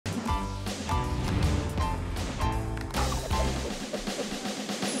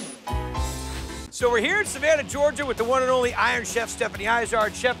So we're here in Savannah, Georgia with the one and only Iron Chef, Stephanie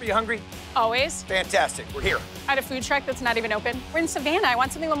Izard. Chef, are you hungry? Always. Fantastic, we're here. At a food truck that's not even open. We're in Savannah. I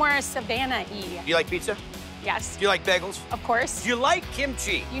want something a little more Savannah-y. Do you like pizza? Yes. Do you like bagels? Of course. Do you like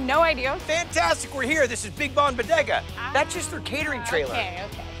kimchi? You know I do. Fantastic, we're here. This is Big Bon Bodega. That's just their catering trailer. Okay.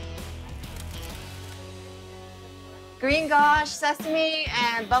 Green gosh, sesame,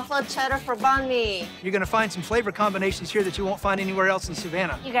 and buffalo cheddar for banh mi. You're gonna find some flavor combinations here that you won't find anywhere else in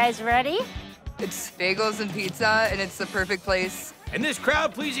Savannah. You guys ready? It's bagels and pizza, and it's the perfect place. And this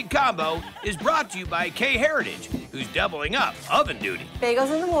crowd-pleasing combo is brought to you by K Heritage, who's doubling up oven duty.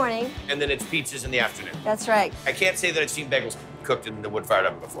 Bagels in the morning. And then it's pizzas in the afternoon. That's right. I can't say that I've seen bagels cooked in the wood-fired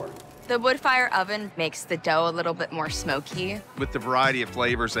oven before. The wood fire oven makes the dough a little bit more smoky. With the variety of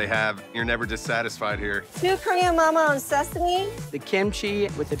flavors they have, you're never dissatisfied here. 2 Korean Mama on sesame. The kimchi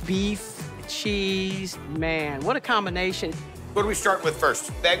with the beef, the cheese, man, what a combination. What do we start with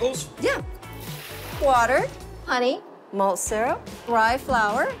first? Bagels? Yeah. Water, honey, malt syrup, rye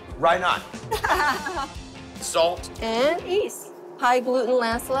flour, Rye not. Salt. and yeast. High gluten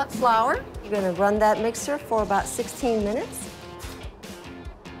lanceolate flour. You're gonna run that mixer for about 16 minutes.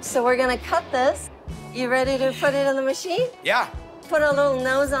 So we're gonna cut this. You ready to put it in the machine? Yeah. Put a little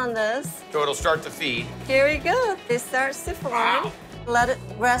nose on this. So it'll start to feed. Here we go. It starts to form. Wow. Let it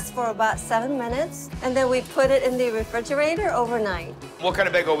rest for about 7 minutes, and then we put it in the refrigerator overnight. What kind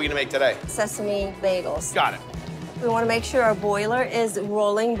of bagel are we gonna make today? Sesame bagels. Got it. We want to make sure our boiler is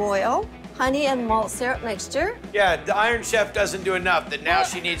rolling boil. Honey and malt syrup mixture. Yeah, the Iron Chef doesn't do enough that now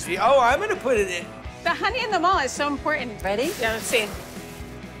she needs to be, oh, I'm gonna put it in. The honey and the malt is so important. Ready? Yeah, let's see.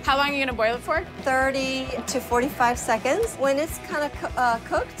 How long are you gonna boil it for? 30 to 45 seconds. When it's kind of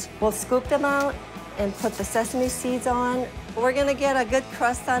cooked, we'll scoop them out and put the sesame seeds on. We're gonna get a good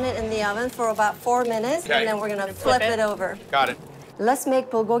crust on it in the oven for about 4 minutes, Okay. and then we're gonna flip it over. Got it. Let's make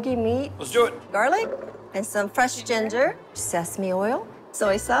bulgogi meat. Let's do it. Garlic and some fresh ginger, sesame oil,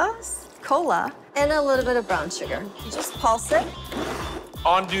 soy sauce, cola, and a little bit of brown sugar. You just pulse it.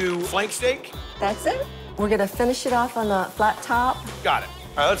 On to flank steak. That's it. We're gonna finish it off on the flat top. Got it.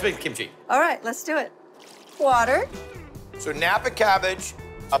 All right, let's make the kimchi. All right, let's do it. Water, So Napa cabbage,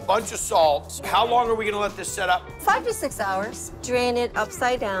 a bunch of salt. How long are we gonna let this set up? 5 to 6 hours. Drain it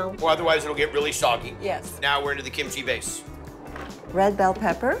upside down. Or otherwise it'll get really soggy. Yes. Now we're into the kimchi base. Red bell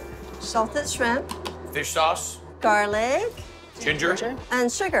pepper, salted shrimp, Fish sauce, garlic, ginger.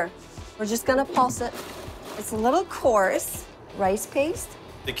 and sugar. We're just gonna pulse it. It's a little coarse. Rice paste,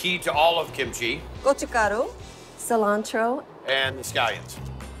 The key to all of kimchi, gochugaru, cilantro, and the scallions.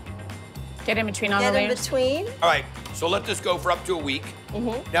 Get in between all the get in layers. between. All right, so let this go for up to a week.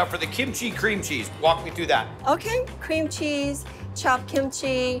 Now for the kimchi cream cheese, walk me through that. Okay, cream cheese, chopped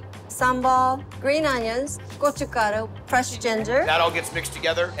kimchi, sambal, green onions, gochugaru, fresh ginger. That all gets mixed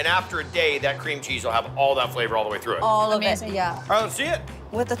together, and after a day, that cream cheese will have all that flavor all the way through it. All of Amazing. it, yeah. All right, let's see it.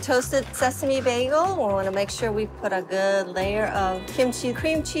 With the toasted sesame bagel, we want to make sure we put a good layer of kimchi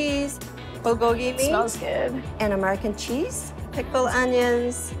cream cheese, bulgogi meat, Smells good. and American cheese, pickled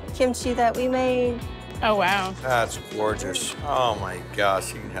onions, kimchi that we made. Oh, wow. That's gorgeous. Oh my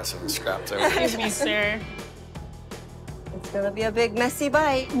gosh, you can have some scraps over. Excuse me, sir. It's gonna be a big messy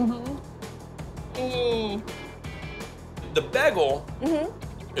bite. The bagel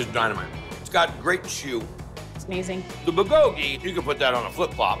is dynamite. It's got great chew. It's amazing. The bulgogi, you could put that on a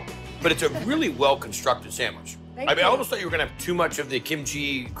flip-flop, but it's a really well-constructed sandwich. I almost thought you were gonna have too much of the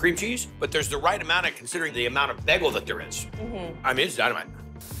kimchi cream cheese, but there's the right amount of considering the amount of bagel that there is. I mean, it's dynamite.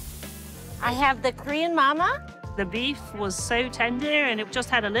 I have the Korean Mama. The beef was so tender and it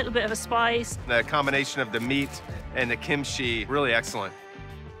just had a little bit of a spice. The combination of the meat and the kimchi, really excellent.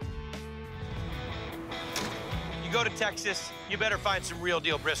 You go to Texas, you better find some real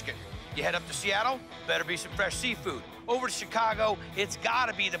deal brisket. You head up to Seattle, better be some fresh seafood. Over to Chicago, it's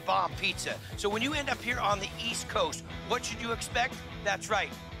gotta be the bomb pizza. So when you end up here on the East Coast, what should you expect? That's right,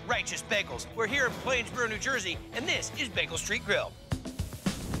 righteous bagels. We're here in Plainsboro, New Jersey, and this is Bagel Street Grill.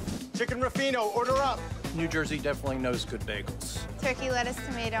 Chicken Ruffino, order up. New Jersey definitely knows good bagels. Turkey, lettuce,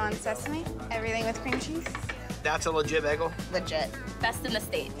 tomato, and sesame. Everything with cream cheese. That's a legit bagel? Legit. Best in the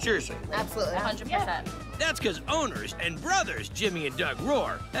state. Seriously. Absolutely. 100%. That's because owners and brothers, Jimmy and Doug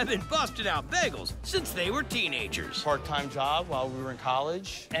Rohr, have been busting out bagels since they were teenagers. Part-time job while we were in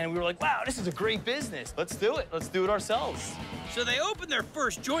college. And we were like, wow, this is a great business. Let's do it. Let's do it ourselves. So they opened their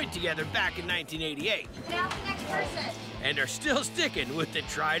first joint together back in 1988. Now the next person. And are still sticking with the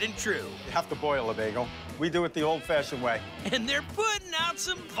tried and true. You have to boil a bagel. We do it the old-fashioned way. And they're putting out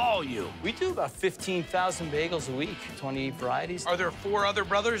some volume. We do about 15,000 bagels a week, 28 varieties. Are there 4 other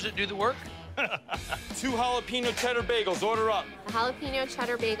brothers that do the work? 2 jalapeno cheddar bagels. Order up. The jalapeno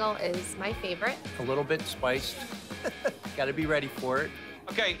cheddar bagel is my favorite. A little bit spiced. Got to be ready for it.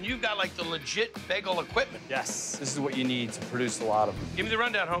 Okay, you've got like the legit bagel equipment. Yes, this is what you need to produce a lot of them. Give me the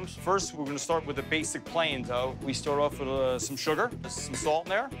rundown, Holmes. First, we're gonna start with a basic plain dough. We start off with some sugar, some salt in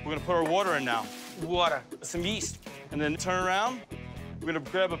there. We're gonna put our water in now. Water. Some yeast. And then turn around. We're gonna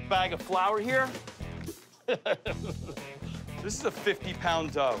grab a bag of flour here. This is a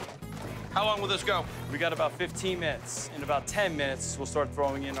 50-pound dough. How long will this go? We got about 15 minutes. In about 10 minutes, we'll start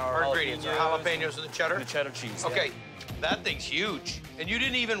throwing in our ingredients, our jalapenos and the cheddar? And the cheddar cheese. Okay, yeah. That thing's huge. And you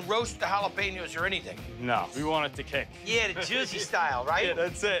didn't even roast the jalapenos or anything. No, we want it to kick. Yeah, the juicy style, right? Yeah,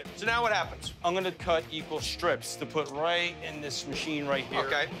 that's it. So now what happens? I'm gonna cut equal strips to put right in this machine right here.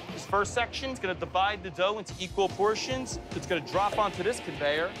 Okay. This first section is gonna divide the dough into equal portions. It's gonna drop onto this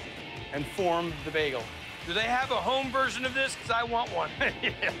conveyor and form the bagel. Do they have a home version of this? Because I want one.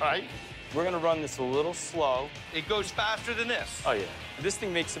 Yeah, right? We're gonna run this a little slow. It goes faster than this. Oh, yeah. This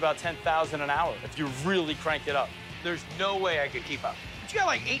thing makes about 10,000 an hour if you really crank it up. There's no way I could keep up. But you got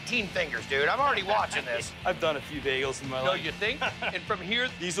like 18 fingers, dude. I'm already watching this. I've done a few bagels in my life. No, you think? And from here,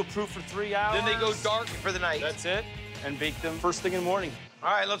 these will proof for 3 hours. Then they go dark for the night. That's it. And bake them first thing in the morning.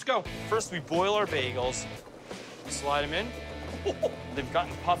 All right, let's go. First, we boil our bagels. Slide them in. They've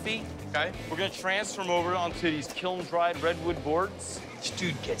gotten puffy. Okay. We're gonna transfer them over onto these kiln-dried redwood boards. This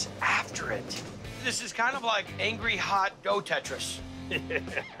dude gets after it. This is kind of like angry hot dough Tetris.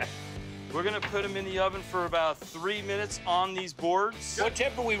 We're gonna put them in the oven for about 3 minutes on these boards. What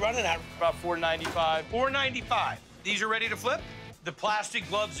temp are we running at? About 495. 495. These are ready to flip? The plastic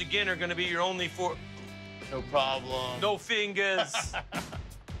gloves, again, are gonna be your only No problem. No fingers.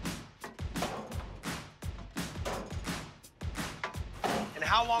 And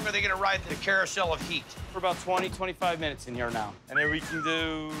how long are they gonna ride the carousel of heat? For about 20, 25 minutes in here now. And then we can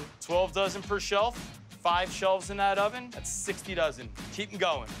do 12 dozen per shelf, 5 shelves in that oven. That's 60 dozen. Keep them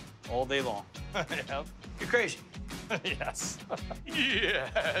going all day long. Yep. You're crazy. Yes.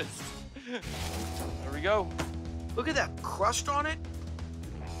 Yes. There we go. Look at that crust on it.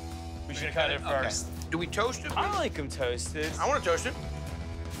 We should cut it first. Okay. Do we toast it? I like them toasted. I want to toast it.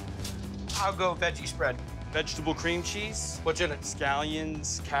 I'll go veggie spread. Vegetable cream cheese. What's in it?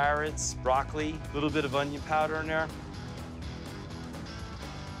 Scallions, carrots, broccoli, a little bit of onion powder in there.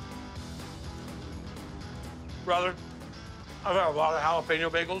 Brother, I've had a lot of jalapeno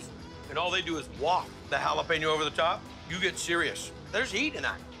bagels, and all they do is walk the jalapeno over the top. You get serious. There's heat in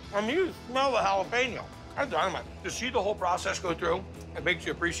that. I mean, you smell the jalapeno. That's dynamite. To see the whole process go through, it makes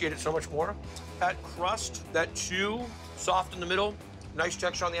you appreciate it so much more. That crust, that chew, soft in the middle, nice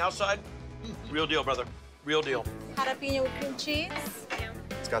texture on the outside. Real deal, brother. Real deal. Jalapeno with cream cheese.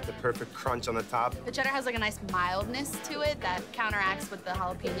 It's got the perfect crunch on the top. The cheddar has like a nice mildness to it that counteracts with the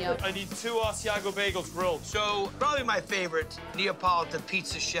jalapeno. I need 2 Asiago bagels grilled. So probably my favorite Neapolitan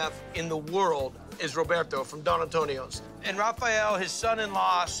pizza chef in the world is Roberto from Don Antonio's. And Rafael, his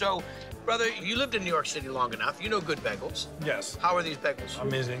son-in-law. So, brother, you lived in New York City long enough. You know good bagels. Yes. How are these bagels?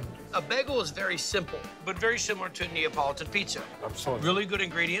 Amazing. A bagel is very simple, but very similar to Neapolitan pizza. Absolutely. Really good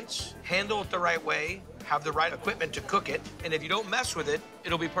ingredients, handle it the right way, have the right equipment to cook it, and if you don't mess with it,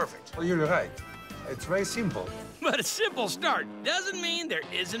 it'll be perfect. Well, you're right. It's very simple. But a simple start doesn't mean there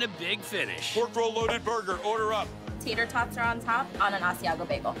isn't a big finish. Pork roll loaded burger, order up. Tater tots are on top on an Asiago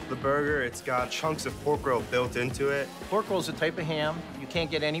bagel. The burger, it's got chunks of pork roll built into it. Pork roll is a type of ham you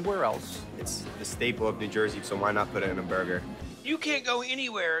can't get anywhere else. It's the staple of New Jersey, so why not put it in a burger? You can't go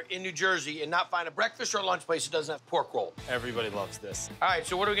anywhere in New Jersey and not find a breakfast or lunch place that doesn't have pork roll. Everybody loves this. All right,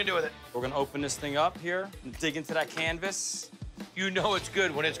 so what are we gonna do with it? We're gonna open this thing up here and dig into that canvas. You know it's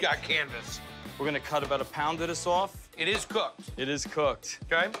good when it's got canvas. We're gonna cut about 1 pound of this off. It is cooked. It is cooked.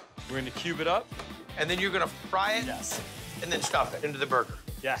 Okay. We're gonna cube it up. And then you're gonna fry it? Yes. And then stuff it into the burger.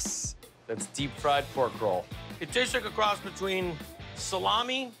 Yes. That's deep fried pork roll. It tastes like a cross between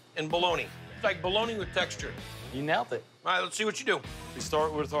salami and bologna. It's like bologna with texture. You nailed it. All right, let's see what you do. We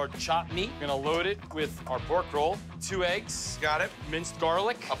start with our chopped meat. We're gonna load it with our pork roll, 2 eggs. Got it. Minced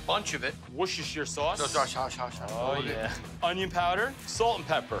garlic. A bunch of it. Worcestershire sauce. Oh, yeah. Onion powder, salt and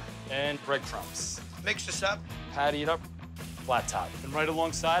pepper, and breadcrumbs. Mix this up. Patty it up, flat top. And right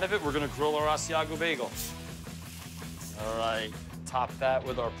alongside of it, we're gonna grill our Asiago bagel. All right, top that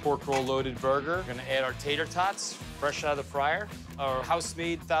with our pork roll loaded burger. We're gonna add our tater tots, fresh out of the fryer. Our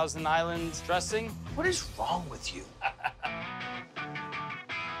house-made Thousand Island dressing. What is wrong with you?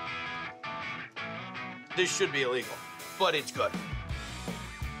 This should be illegal, but it's good.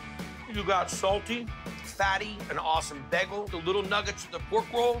 You got salty, fatty, an awesome bagel, the little nuggets of the pork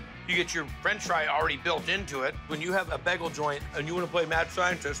roll. You get your French fry already built into it. When you have a bagel joint and you want to play mad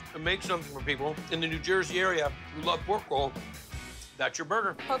scientist and make something for people in the New Jersey area who love pork roll, that's your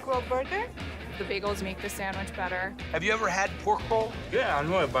burger. Pork roll burger? The bagels make the sandwich better. Have you ever had pork roll? Yeah, I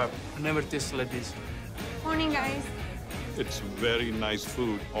know it, but I never tasted like this. Morning, guys. It's very nice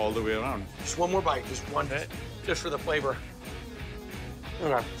food all the way around. Just one more bite, just one bit, just for the flavor.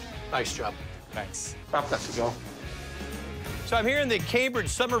 Okay, nice job. Thanks. Pop that to go. So I'm here in the Cambridge,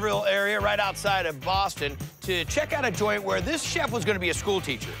 Somerville area, right outside of Boston, to check out a joint where this chef was going to be a school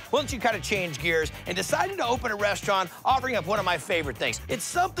teacher. Once you kind of changed gears and decided to open a restaurant offering up one of my favorite things. It's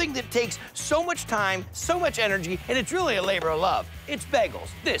something that takes so much time, so much energy, and it's really a labor of love. It's bagels.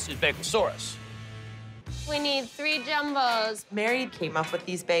 This is Bagelsaurus. We need 3 jumbos. Mary came up with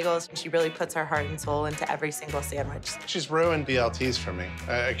these bagels. She really puts her heart and soul into every single sandwich. She's ruined BLTs for me.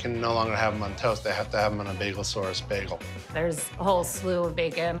 I can no longer have them on toast. I have to have them on a Bagelsaurus bagel. There's a whole slew of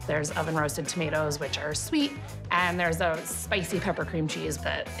bacon. There's oven roasted tomatoes, which are sweet, and there's a spicy pepper cream cheese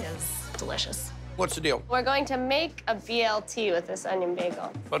that is delicious. What's the deal? We're going to make a BLT with this onion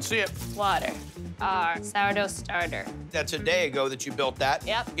bagel. Let's see it. Water, our sourdough starter. That's a day ago that you built that.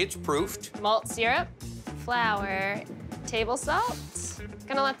 Yep. It's proofed. Malt syrup, flour, table salt.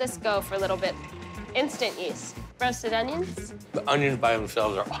 Gonna let this go for a little bit. Instant yeast, roasted onions. The onions by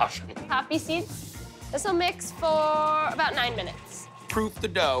themselves are awesome. Poppy seeds. This will mix for about 9 minutes. Proof the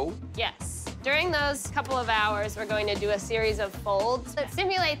dough. Yes. During those couple of hours, we're going to do a series of folds that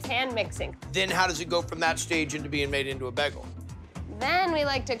simulates hand mixing. Then how does it go from that stage into being made into a bagel? Then we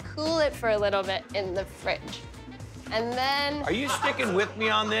like to cool it for a little bit in the fridge. And then... Are you sticking with me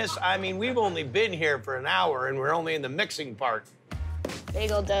on this? I mean, we've only been here for an hour, and we're only in the mixing part.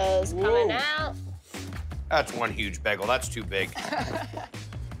 Bagel dough's coming out. That's one huge bagel. That's too big.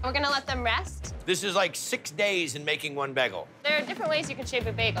 We're gonna let them rest. This is like 6 days in making one bagel. There are different ways you can shape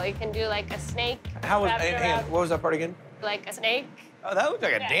a bagel. You can do like a snake. How was, what was that part again? Like a snake. Oh, that looked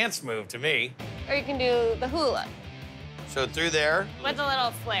like a dance move to me. Or you can do the hula. So through there. With a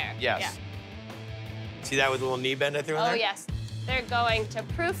little flare. Yes. Yeah. See that with a little knee bend I threw in there? Oh, yes. They're going to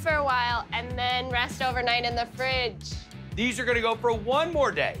proof for a while and then rest overnight in the fridge. These are gonna go for one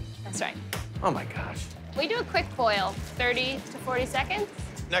more day. That's right. Oh my gosh. We do a quick boil, 30 to 40 seconds.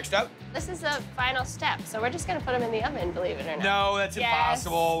 Next up. This is the final step, so we're just gonna put them in the oven, believe it or not. No, that's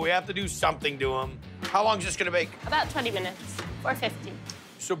impossible. We have to do something to them. How long is this gonna bake? About 20 minutes, 450.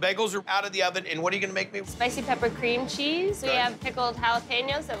 So bagels are out of the oven, and what are you gonna make me? Spicy pepper cream cheese. Okay. We have pickled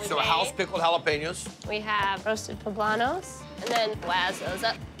jalapeños that we So made. house pickled jalapenos. We have roasted poblanos, and then blaz those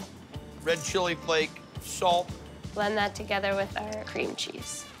up. Red chili flake, salt. Blend that together with our cream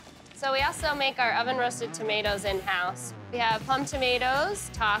cheese. So we also make our oven roasted tomatoes in-house. We have plum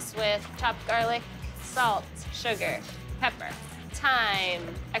tomatoes tossed with chopped garlic, salt, sugar, pepper, thyme,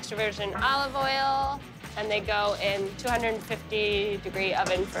 extra virgin olive oil, and they go in 250-degree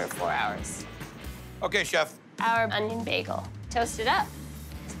oven for 4 hours. Okay, chef. Our onion bagel, toasted up.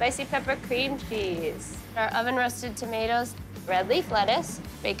 Spicy pepper cream cheese. Our oven roasted tomatoes, red leaf lettuce,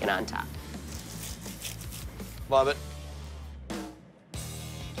 bacon on top. Love it.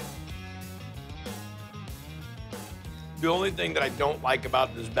 The only thing that I don't like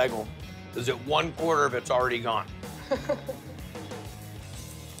about this bagel is that 1/4 of it's already gone.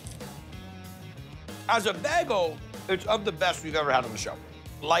 As a bagel, it's of the best we've ever had on the show.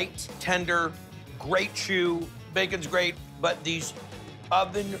 Light, tender, great chew, bacon's great, but these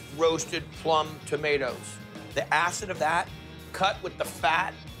oven roasted plum tomatoes, the acid of that cut with the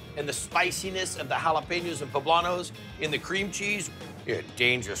fat and the spiciness of the jalapenos and poblanos in the cream cheese, you're a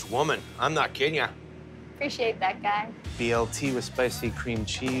dangerous woman. I'm not kidding ya. Appreciate that, guy. BLT with spicy cream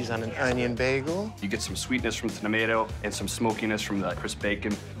cheese on an onion bagel. You get some sweetness from the tomato and some smokiness from the crisp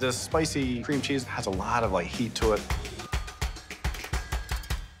bacon. The spicy cream cheese has a lot of heat to it.